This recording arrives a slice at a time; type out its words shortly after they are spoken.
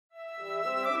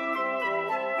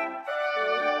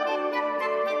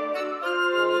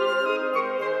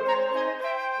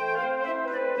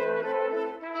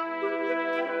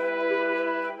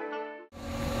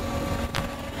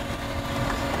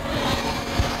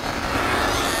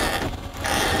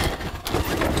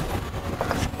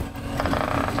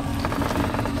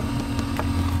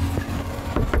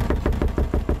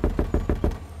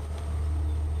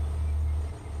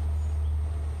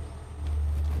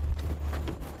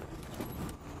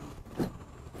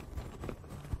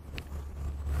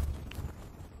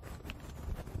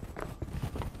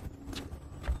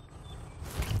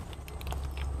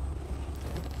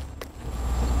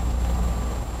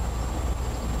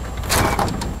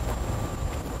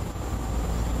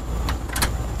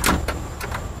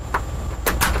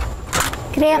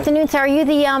Good afternoon, sir. Are you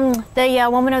the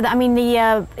woman of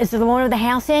the, is it the woman of the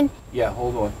house in? Yeah,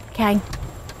 hold on. Okay.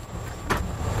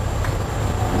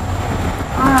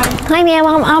 Hi, ma'am.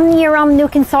 I'm your new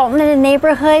consultant in the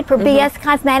neighborhood for BS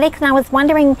Cosmetics, and I was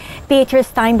wondering,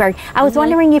 Beatrice I was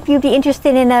wondering if you'd be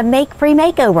interested in a free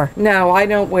makeover. No, I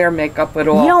don't wear makeup at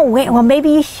all. You don't wear? Well, maybe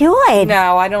you should.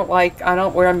 No, I don't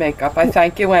wear makeup. I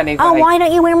thank you anyway. Oh, why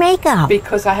don't you wear makeup?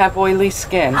 Because I have oily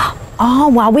skin. Oh,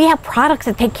 well, we have products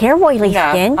that take care of oily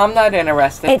skin. No, I'm not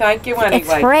interested. Thank you anyway.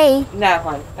 It's free. No,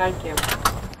 hon. Thank you.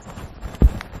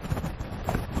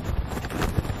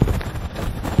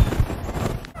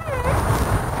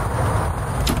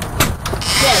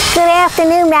 Good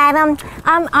afternoon, madam.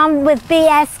 I'm with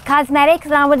BS Cosmetics,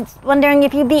 and I was wondering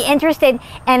if you'd be interested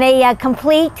in a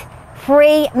complete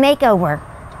free makeover.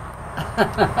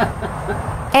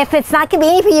 If it's not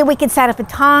convenient for you, we can set up a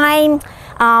time.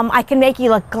 I can make you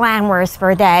look glamorous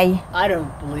for a day. I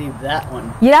don't believe that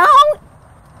one. You don't?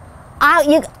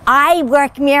 I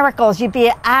work miracles. You'd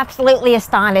be absolutely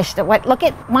astonished at what. Look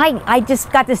at I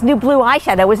just got this new blue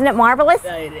eyeshadow. Isn't it marvelous?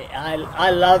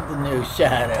 I love the new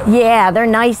shadow. Yeah, they're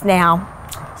nice now.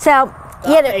 So,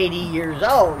 I'm 80 years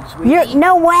old, sweetie.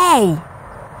 No way.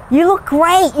 You look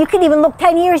great. You could even look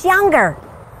 10 years younger.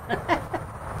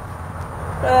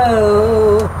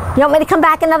 Oh. You want me to come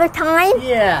back another time?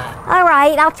 Yeah. All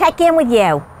right, I'll check in with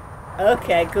you.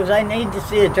 Okay, because I need to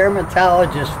see a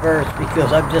dermatologist first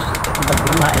because I'm just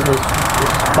looking at this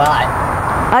spot.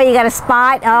 Oh, you got a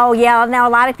spot? Oh, yeah. Now,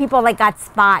 a lot of people got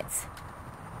spots.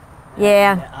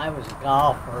 Yeah. I was a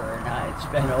golfer and I'd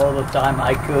spend all the time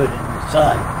I could in the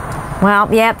sun.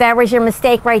 Well, yeah, that was your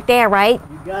mistake right there, right?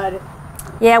 You got it.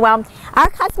 Yeah, well,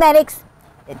 our cosmetics,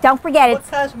 don't forget it.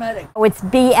 What cosmetic? Oh, it's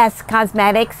BS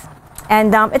Cosmetics,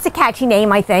 and it's a catchy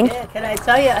name, I think. Yeah, can I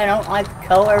tell you I don't like the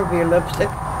color of your lipstick?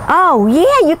 Oh,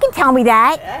 yeah, you can tell me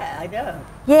that. Yeah, I do.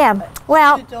 Yeah,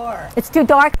 well, It's too dark. It's too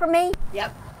dark for me?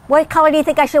 Yep. What color do you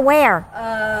think I should wear?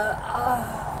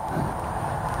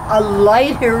 A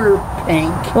lighter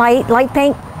pink. Light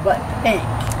pink? But pink.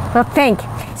 Well, pink.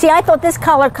 See, I thought this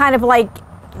color kind of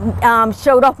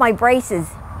showed off my braces.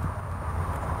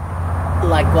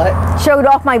 Like what? Showed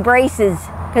off my braces.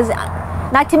 Because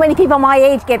not too many people my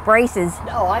age get braces.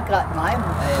 No, I got mine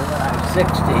when I was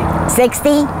 60.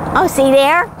 60? Oh, see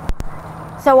there?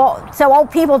 So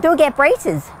old people do get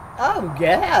braces. Oh,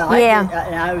 yeah.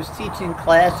 Yeah. I was teaching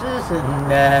classes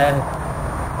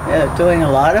and doing a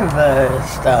lot of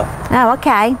stuff. Oh,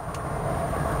 okay.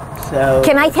 So.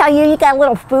 Can I tell you got a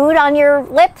little food on your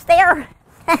lips there?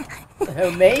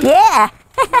 Me? Yeah.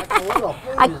 That's a little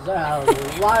food is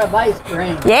a lot of ice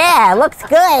cream. Yeah, looks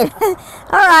good.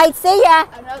 All right, see ya.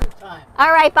 Another time.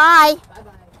 All right, bye.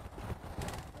 Bye-bye.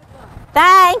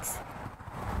 Thanks.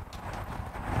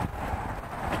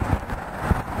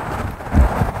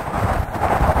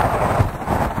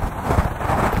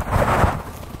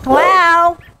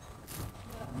 Hello?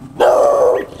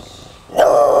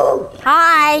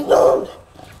 Hi.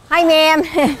 Hi, ma'am.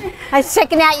 I was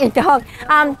checking out your dog.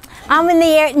 I'm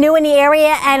new in the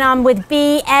area, and I'm with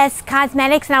BS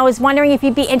Cosmetics, and I was wondering if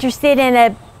you'd be interested in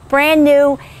a brand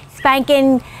new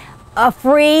spanking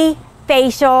free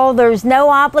facial. There's no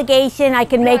obligation. I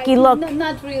can make you look. No,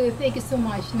 not really. Thank you so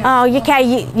much. No. Oh, okay.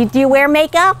 You do you wear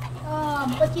makeup?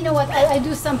 But you know what? I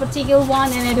do some particular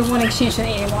one, and I don't want to exchange on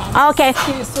anyone. Okay.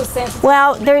 Skin is so sensitive.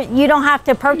 Well, you don't have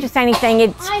to purchase anything.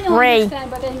 It's I don't free. understand,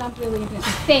 but I'm not really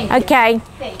interested. Thank you. Okay.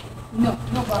 Thank you. No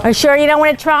problem. Are you sure you don't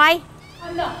want to try?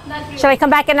 No, not really. Should I come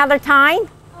back another time?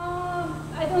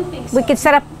 I don't think so. We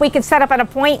could set up an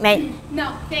appointment.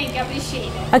 No, thank you. I appreciate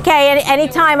it. Okay,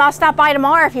 anytime. I'll stop by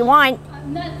tomorrow if you want.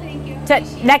 No, thank you.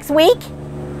 Appreciate Next week? it.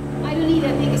 I don't need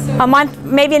that. Thank you so much. A month?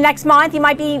 Maybe next month? You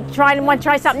might be want to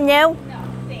try something new? No,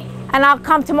 thank you. And I'll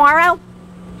come tomorrow?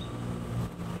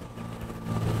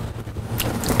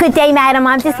 Good day, madam.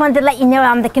 I just wanted to let you know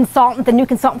I'm the new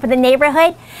consultant for the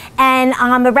neighborhood, and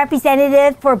I'm a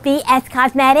representative for BS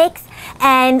Cosmetics,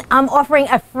 and I'm offering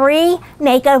a free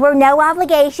makeover, no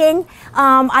obligation.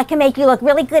 I can make you look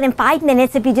really good in 5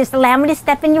 minutes if you just allow me to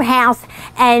step in your house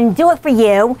and do it for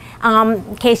you.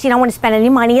 In case you don't want to spend any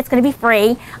money, it's going to be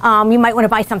free. You might want to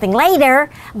buy something later,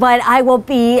 but I will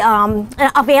be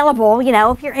available,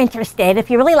 if you're interested. If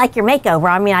you really like your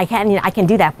makeover, I mean, I can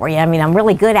do that for you. I mean, I'm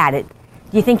really good at it.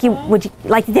 Do you think would you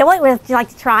like to do it? Would you like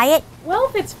to try it? Well,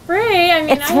 if it's free, I mean,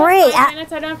 it's I free. have 5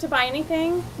 minutes. I don't have to buy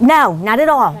anything. No, not at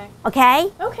all.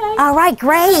 Okay? Okay. All right,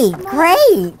 great,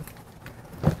 great.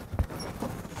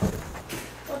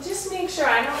 Well, just make sure.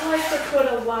 I don't like to put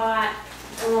a lot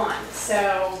on,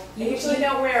 so I usually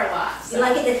don't wear a lot. So. You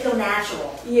like it to feel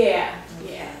natural. Yeah,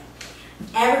 yeah.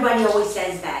 Everybody always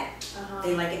says that.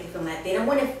 They like it to feel matte. They don't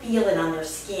want to feel it on their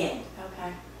skin.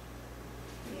 Okay.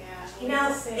 Yeah. You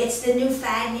know, it's the new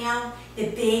fad now, the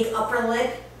big upper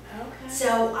lip. Okay.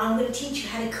 So I'm going to teach you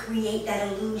how to create that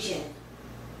illusion.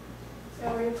 So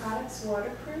are your products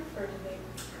waterproof or do they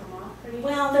come off pretty?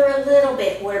 Well, they're a little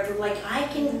bit waterproof. Like I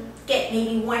can get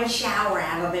maybe one shower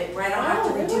out of it where I don't have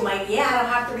to redo my, I don't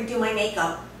have to redo my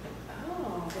makeup.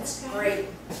 Oh, That's okay. great.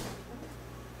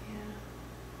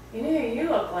 Yeah. You know who you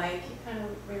look like? You kind of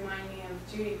remind me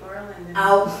of Judy Garland and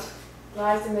Oh,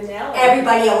 Liza Minnelli.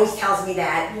 everybody always tells me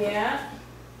that. Yeah.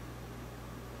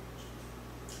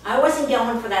 I wasn't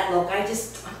going for that look. I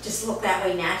just look that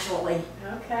way naturally.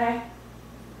 Okay.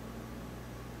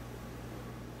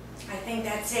 I think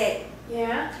that's it.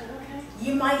 Yeah. Okay.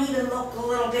 You might even look a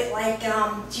little bit like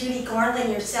Judy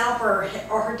Garland yourself, or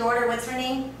her daughter. What's her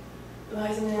name?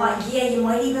 Liza Minnelli. Like, yeah, you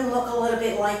might even look a little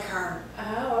bit like her.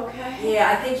 Oh, okay. Yeah,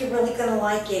 I think you're really gonna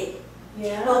like it.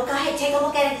 Yeah. Well, go ahead, take a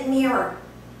look at it in the mirror.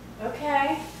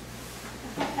 Okay.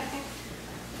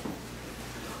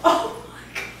 Oh,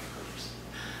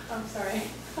 I'm sorry.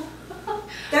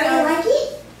 don't you like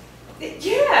it?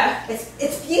 Yeah.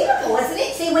 It's beautiful, isn't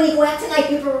it? See, when you go out tonight,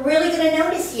 people are really gonna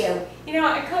notice you. You know,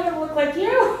 I kind of look like you.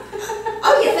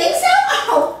 Oh, you think so?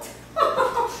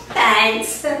 Oh,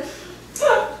 thanks.